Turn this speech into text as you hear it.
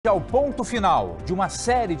ao ponto final de uma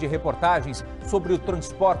série de reportagens sobre o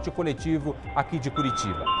transporte coletivo aqui de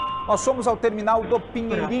Curitiba. Nós fomos ao terminal do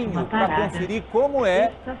Pinheirinho para conferir como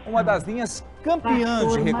é uma das linhas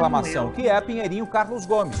campeãs de reclamação, que é a Pinheirinho Carlos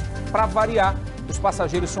Gomes. Para variar, os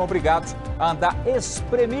passageiros são obrigados a andar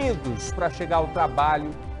espremidos para chegar ao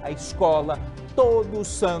trabalho, à escola, todo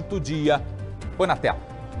santo dia. Põe na tela.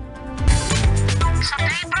 Só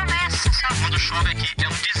tem promessa. Quando chove aqui é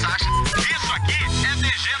um desastre. Isso aqui é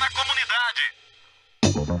DG na comunidade.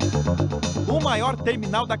 O maior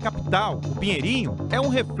terminal da capital, o Pinheirinho, é um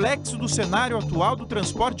reflexo do cenário atual do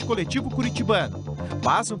transporte coletivo curitibano.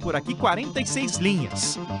 Passam por aqui 46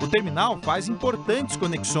 linhas. O terminal faz importantes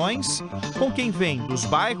conexões com quem vem dos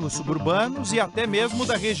bairros suburbanos e até mesmo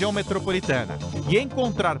da região metropolitana. E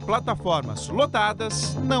encontrar plataformas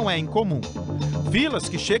lotadas não é incomum. Filas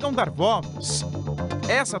que chegam a dar voltas.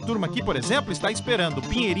 Essa turma aqui, por exemplo, está esperando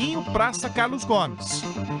Pinheirinho, Praça Carlos Gomes.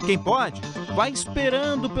 Quem pode, vai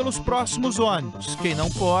esperando pelos próximos ônibus. Quem não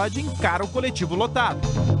pode, encara o coletivo lotado.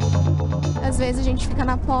 Às vezes a gente fica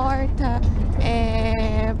na porta,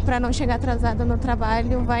 para não chegar atrasado no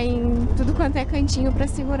trabalho, vai em tudo quanto é cantinho para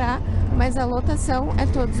segurar, mas a lotação é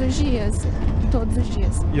todos os dias, todos os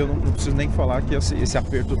dias. E eu não preciso nem falar que esse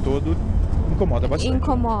aperto todo incomoda bastante.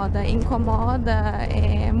 Incomoda,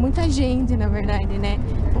 muita gente, na verdade, né?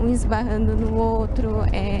 Um esbarrando no outro,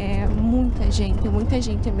 muita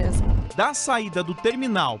gente mesmo. Da saída do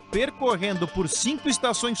terminal, percorrendo por 5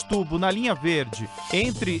 estações tubo na linha verde,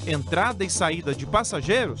 entre entrada e saída de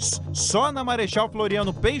passageiros, só na Marechal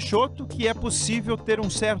Floriano Peixoto que é possível ter um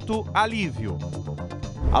certo alívio.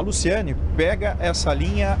 A Luciane pega essa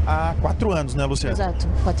linha há 4 anos, né, Luciane? Exato,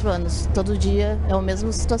 4 anos. Todo dia é a mesma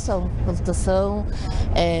situação. Lotação,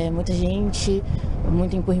 muita gente,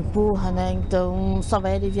 muito empurra, né? Então só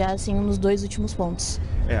vai aliviar assim nos 2 últimos pontos.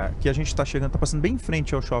 Aqui a gente está chegando, está passando bem em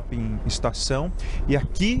frente ao shopping estação e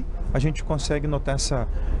aqui a gente consegue notar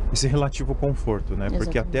esse relativo conforto, né? Exatamente.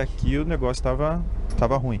 Porque até aqui o negócio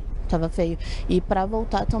estava ruim. Tava feio. E para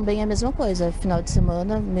voltar também é a mesma coisa. Final de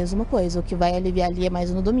semana, mesma coisa. O que vai aliviar ali é mais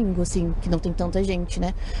no domingo, assim, que não tem tanta gente,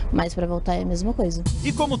 né? Mas para voltar é a mesma coisa.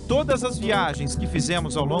 E como todas as viagens que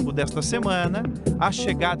fizemos ao longo desta semana, a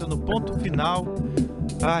chegada no ponto final,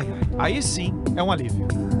 aí sim é um alívio.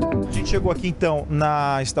 A gente chegou aqui então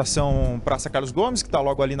na estação Praça Carlos Gomes, que está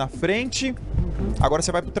logo ali na frente. Agora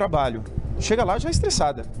você vai para o trabalho. Chega lá já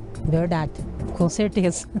estressada. Verdade, com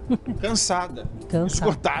certeza. Cansada.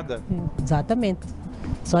 Esgotada. Exatamente.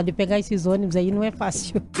 Só de pegar esses ônibus aí não é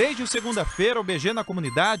fácil. Desde segunda-feira, o BG na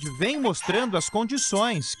comunidade vem mostrando as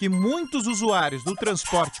condições que muitos usuários do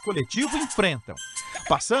transporte coletivo enfrentam.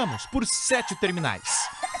 Passamos por 7 terminais.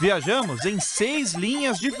 Viajamos em 6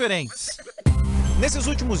 linhas diferentes. Nesses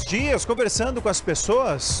últimos dias, conversando com as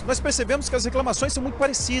pessoas, nós percebemos que as reclamações são muito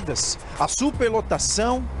parecidas. A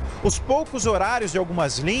superlotação, os poucos horários de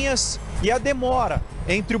algumas linhas e a demora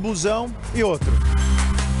entre o busão e outro.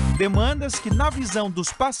 Demandas que, na visão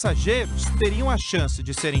dos passageiros, teriam a chance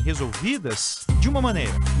de serem resolvidas de uma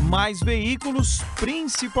maneira. Mais veículos,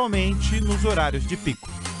 principalmente nos horários de pico.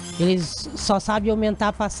 Eles só sabem aumentar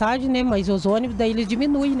a passagem, né? Mas os ônibus daí eles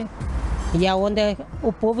diminuem, né? E é onde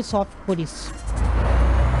o povo sofre por isso.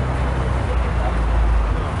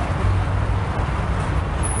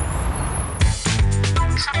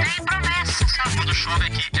 Só tem promessa. Quando chove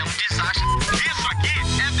aqui é um desastre. Isso aqui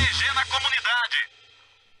é DG na comunidade.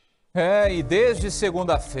 E desde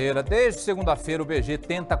segunda-feira o BG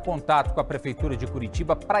tenta contato com a Prefeitura de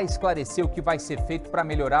Curitiba para esclarecer o que vai ser feito para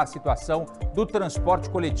melhorar a situação do transporte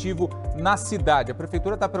coletivo na cidade. A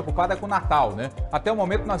Prefeitura está preocupada com o Natal, né? Até o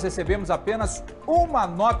momento nós recebemos apenas uma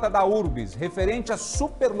nota da Urbis, referente à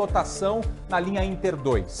superlotação na linha Inter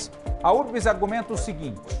 2. A Urbis argumenta o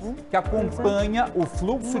seguinte, que acompanha o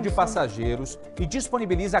fluxo de passageiros e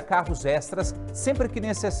disponibiliza carros extras sempre que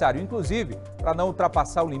necessário, inclusive para não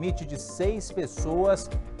ultrapassar o limite de 6 pessoas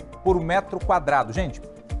por metro quadrado. Gente,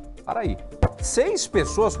 para aí, 6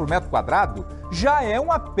 pessoas por metro quadrado já é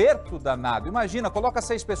um aperto danado. Imagina, coloca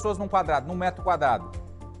 6 pessoas num metro quadrado.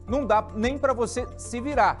 Não dá nem para você se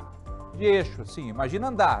virar de eixo, assim, imagina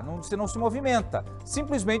andar, você não se movimenta.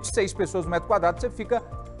 Simplesmente 6 pessoas no metro quadrado, você fica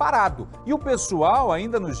parado. E o pessoal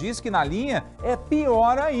ainda nos diz que na linha é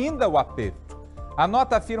pior ainda o aperto. A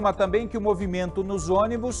nota afirma também que o movimento nos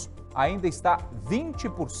ônibus ainda está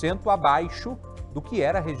 20% abaixo do que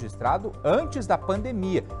era registrado antes da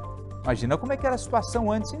pandemia. Imagina como é que era a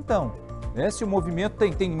situação antes então. Se o movimento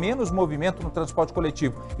tem menos movimento no transporte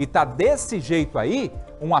coletivo e está desse jeito aí,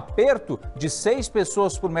 um aperto de 6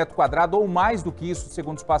 pessoas por metro quadrado ou mais do que isso,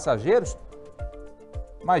 segundo os passageiros,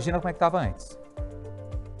 imagina como é que estava antes.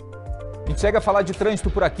 gente segue a falar de trânsito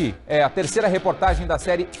por aqui. A terceira reportagem da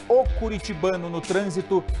série O Curitibano no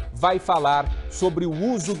Trânsito vai falar sobre o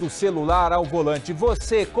uso do celular ao volante.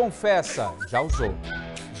 Você, confessa, já usou.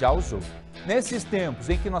 Já usou. Nesses tempos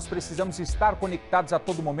em que nós precisamos estar conectados a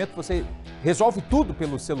todo momento, você resolve tudo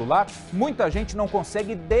pelo celular, muita gente não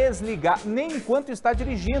consegue desligar nem enquanto está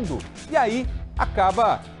dirigindo. E aí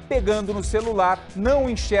acaba pegando no celular, não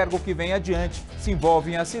enxerga o que vem adiante, se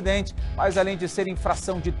envolve em acidente, mas além de ser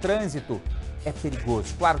infração de trânsito, é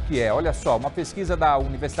perigoso. Claro que é. Olha só, uma pesquisa da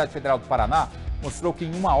Universidade Federal do Paraná mostrou que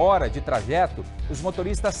em 1 hora de trajeto, os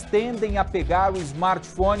motoristas tendem a pegar o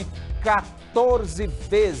smartphone 14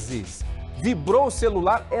 vezes. Vibrou o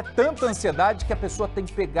celular, é tanta ansiedade que a pessoa tem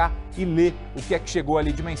que pegar e ler o que é que chegou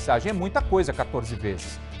ali de mensagem. É muita coisa 14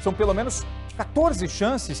 vezes. São pelo menos 14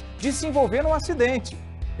 chances de se envolver num acidente.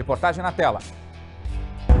 Reportagem na tela.